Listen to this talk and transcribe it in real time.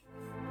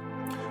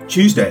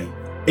Tuesday,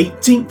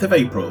 18th of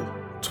April,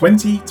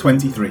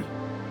 2023.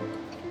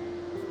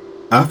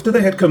 After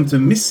they had come to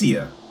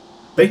Mysia,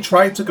 they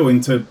tried to go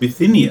into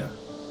Bithynia,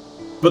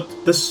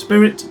 but the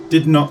Spirit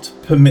did not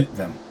permit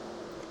them.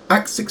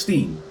 Acts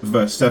 16,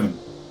 verse 7.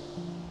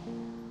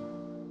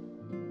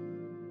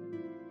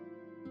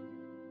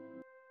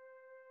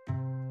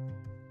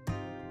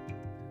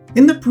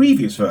 In the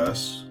previous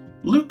verse,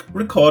 Luke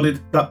recorded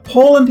that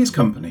Paul and his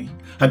company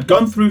had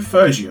gone through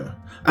Phrygia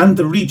and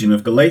the region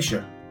of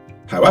Galatia.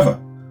 However,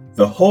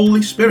 the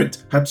Holy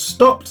Spirit had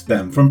stopped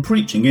them from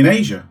preaching in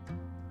Asia.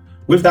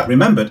 With that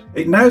remembered,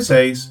 it now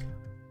says,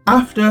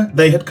 after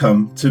they had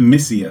come to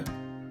Mysia.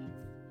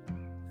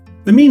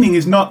 The meaning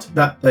is not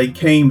that they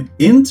came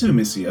into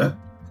Mysia,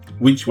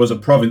 which was a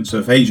province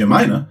of Asia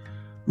Minor,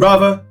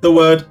 rather the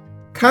word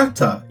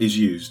kata is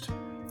used.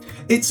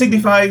 It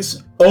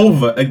signifies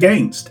over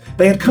against.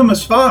 They had come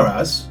as far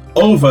as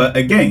over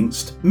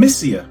against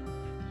Mysia.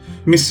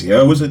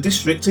 Mysia was a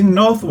district in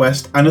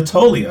northwest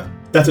Anatolia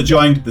that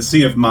adjoined the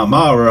Sea of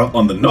Marmara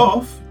on the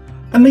north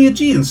and the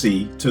Aegean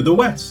Sea to the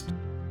west.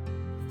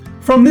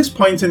 From this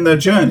point in their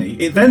journey,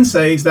 it then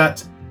says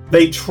that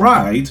they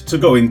tried to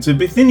go into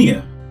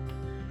Bithynia.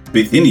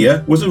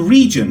 Bithynia was a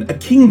region, a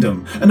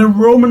kingdom, and a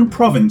Roman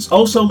province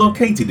also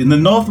located in the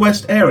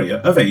northwest area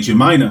of Asia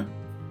Minor.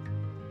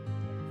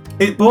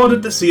 It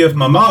bordered the Sea of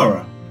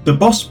Marmara, the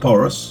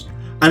Bosporus,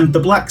 and the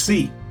Black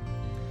Sea.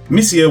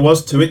 Mysia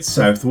was to its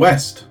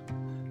southwest.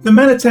 The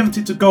men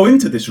attempted to go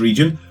into this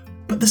region,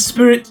 but the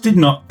Spirit did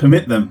not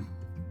permit them.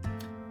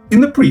 In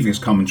the previous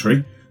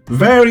commentary,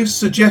 various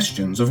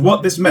suggestions of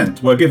what this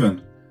meant were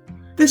given.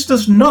 This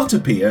does not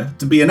appear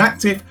to be an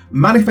active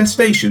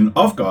manifestation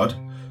of God,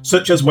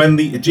 such as when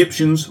the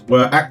Egyptians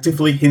were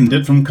actively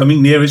hindered from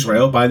coming near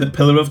Israel by the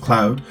pillar of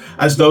cloud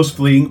as those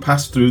fleeing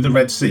passed through the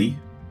Red Sea.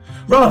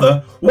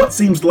 Rather, what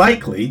seems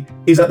likely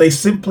is that they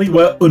simply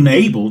were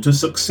unable to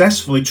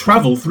successfully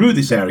travel through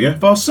this area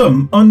for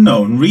some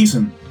unknown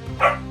reason.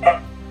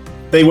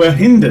 They were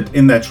hindered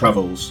in their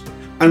travels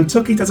and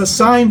took it as a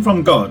sign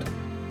from God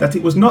that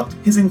it was not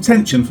his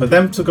intention for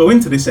them to go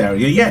into this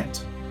area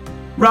yet.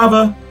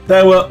 Rather,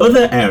 there were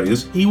other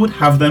areas he would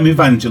have them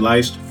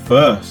evangelized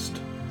first.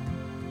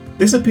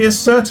 This appears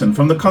certain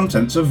from the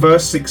contents of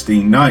verse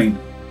 16:9.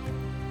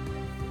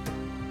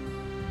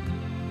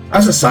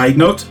 As a side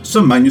note,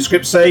 some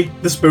manuscripts say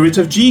the Spirit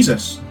of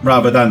Jesus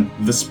rather than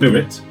the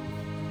Spirit.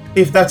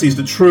 If that is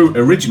the true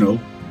original,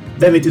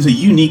 then it is a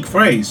unique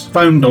phrase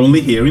found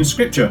only here in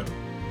Scripture.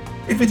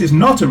 If it is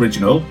not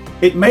original,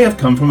 it may have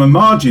come from a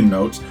margin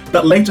note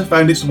that later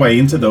found its way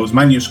into those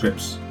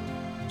manuscripts.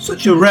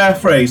 Such a rare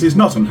phrase is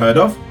not unheard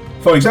of.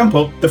 For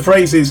example, the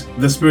phrases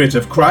the Spirit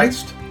of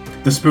Christ,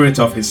 the Spirit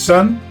of His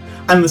Son,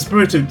 and the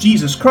Spirit of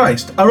Jesus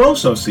Christ are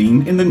also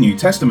seen in the New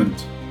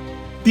Testament.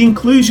 The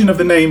inclusion of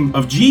the name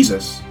of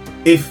Jesus,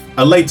 if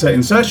a later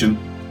insertion,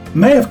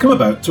 may have come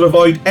about to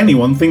avoid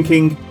anyone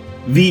thinking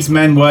these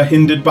men were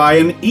hindered by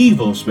an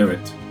evil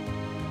spirit.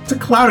 To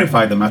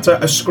clarify the matter,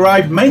 a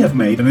scribe may have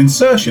made an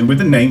insertion with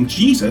the name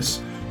Jesus,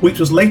 which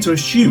was later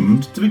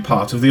assumed to be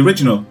part of the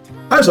original.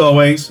 As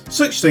always,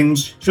 such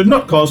things should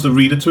not cause the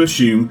reader to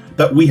assume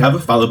that we have a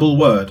fallible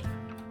word.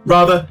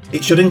 Rather,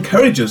 it should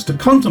encourage us to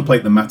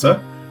contemplate the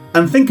matter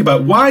and think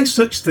about why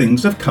such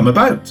things have come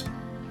about.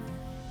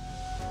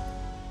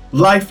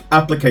 Life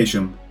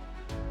application.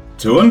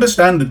 To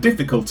understand the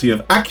difficulty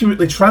of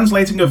accurately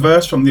translating a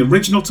verse from the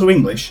original to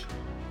English,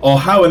 or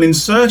how an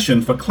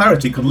insertion for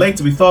clarity could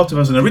later be thought of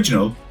as an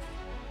original,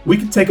 we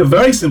could take a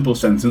very simple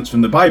sentence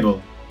from the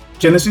Bible,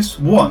 Genesis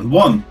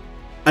 1:1,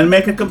 and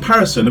make a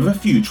comparison of a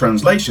few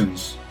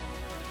translations.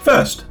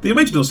 First, the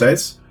original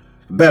says,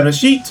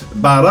 Bereshit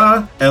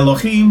bara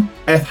Elohim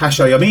et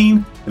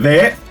hashayamim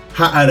ve'et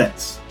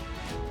haaretz.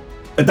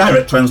 A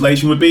direct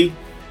translation would be,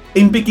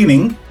 in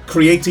beginning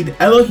created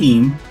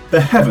Elohim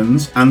the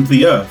heavens and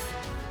the earth.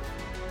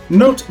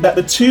 Note that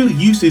the two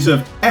uses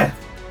of eth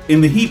in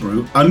the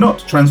Hebrew are not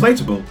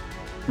translatable.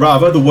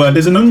 Rather, the word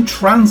is an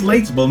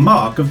untranslatable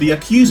mark of the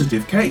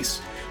accusative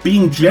case,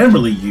 being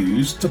generally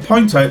used to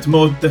point out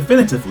more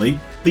definitively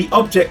the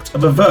object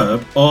of a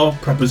verb or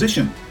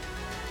preposition.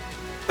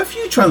 A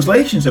few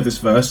translations of this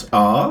verse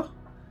are,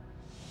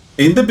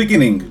 in the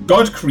beginning,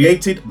 God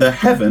created the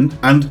heaven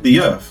and the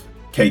earth,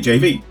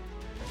 KJV.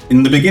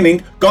 In the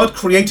beginning, God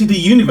created the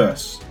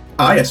universe,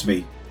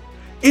 ISV.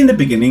 In the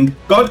beginning,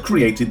 God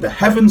created the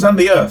heavens and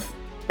the earth,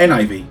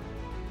 NIV.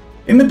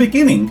 In the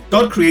beginning,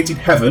 God created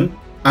heaven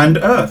and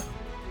earth,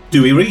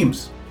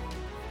 Douay-Rheims.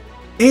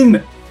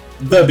 In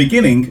the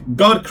beginning,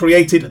 God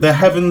created the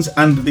heavens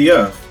and the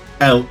earth,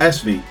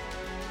 LSV.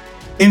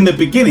 In the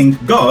beginning,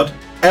 God,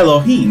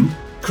 Elohim,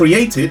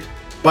 created,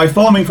 by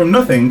forming from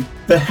nothing,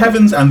 the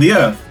heavens and the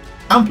earth,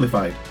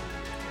 Amplified.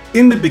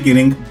 In the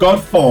beginning,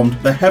 God formed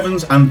the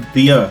heavens and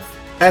the earth,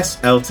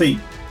 SLT.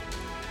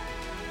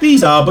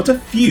 These are but a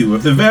few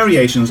of the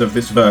variations of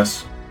this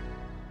verse.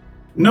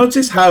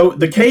 Notice how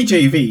the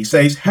KJV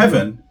says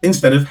heaven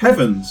instead of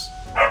heavens.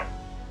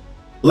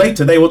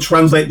 Later they will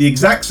translate the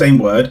exact same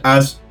word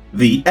as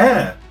the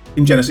air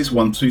in Genesis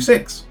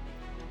 1:6.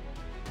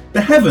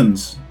 the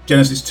heavens,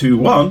 Genesis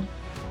 2:1,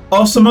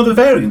 or some other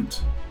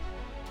variant.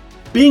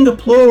 Being a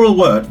plural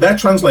word, their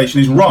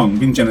translation is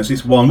wrong in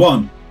Genesis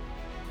 1:1.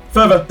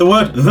 Further, the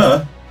word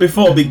the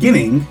before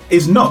beginning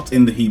is not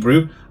in the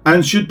Hebrew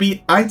and should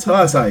be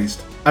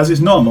italicized, as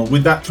is normal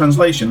with that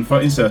translation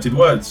for inserted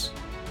words.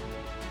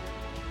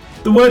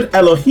 The word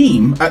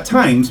Elohim at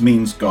times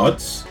means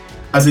gods,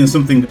 as in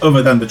something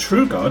other than the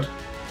true God,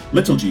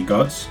 little g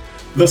gods.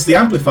 Thus the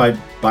Amplified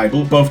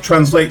Bible both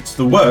translates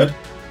the word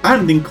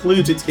and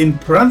includes it in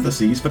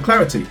parentheses for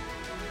clarity.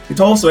 It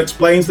also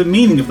explains the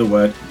meaning of the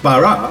word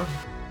bara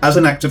as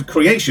an act of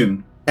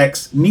creation,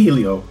 ex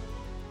nihilo.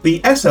 The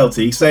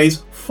SLT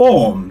says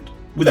formed,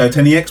 without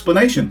any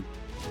explanation.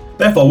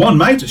 Therefore one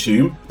might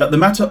assume that the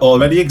matter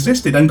already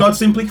existed and God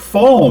simply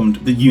formed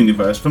the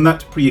universe from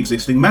that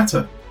pre-existing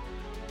matter.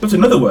 But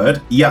another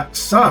word,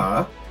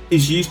 yatsar,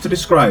 is used to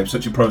describe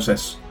such a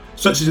process,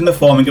 such as in the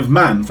forming of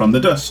man from the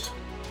dust.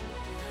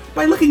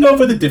 By looking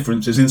over the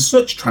differences in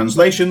such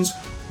translations,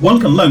 one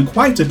can learn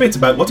quite a bit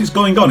about what is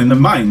going on in the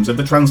minds of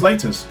the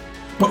translators.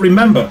 But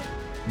remember,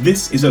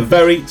 this is a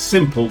very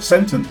simple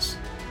sentence.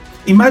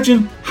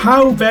 Imagine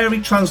how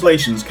varied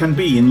translations can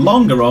be in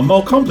longer or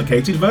more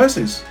complicated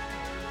verses.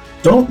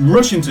 Don't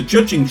rush into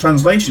judging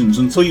translations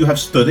until you have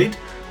studied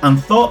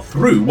and thought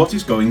through what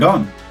is going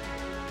on.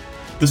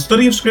 The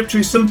study of Scripture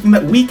is something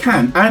that we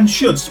can and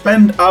should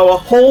spend our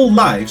whole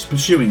lives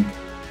pursuing.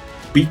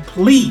 Be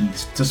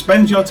pleased to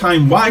spend your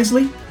time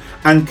wisely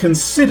and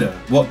consider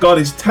what God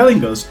is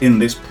telling us in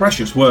this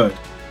precious word.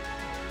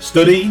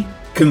 Study,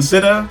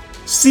 consider,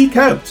 seek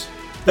out.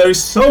 There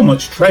is so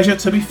much treasure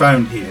to be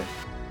found here.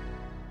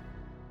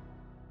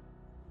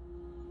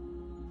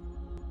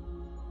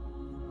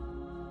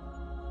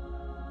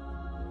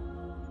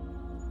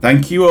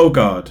 Thank you, O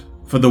God,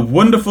 for the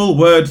wonderful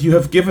word you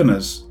have given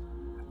us,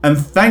 and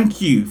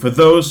thank you for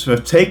those who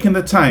have taken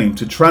the time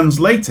to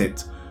translate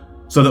it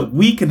so that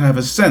we can have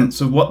a sense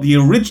of what the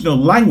original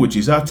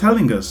languages are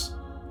telling us.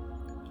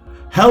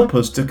 Help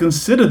us to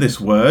consider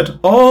this word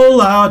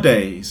all our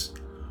days,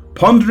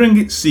 pondering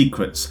its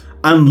secrets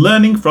and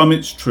learning from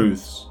its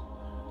truths.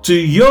 To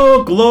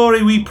your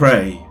glory we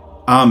pray.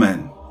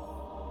 Amen.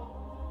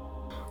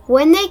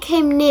 When they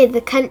came near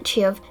the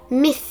country of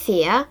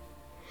Mysia,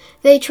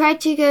 they tried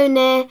to go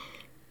near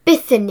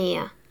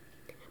Bithynia,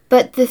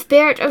 but the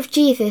Spirit of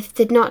Jesus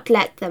did not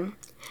let them.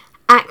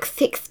 Acts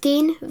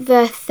 16,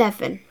 verse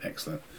 7. Excellent.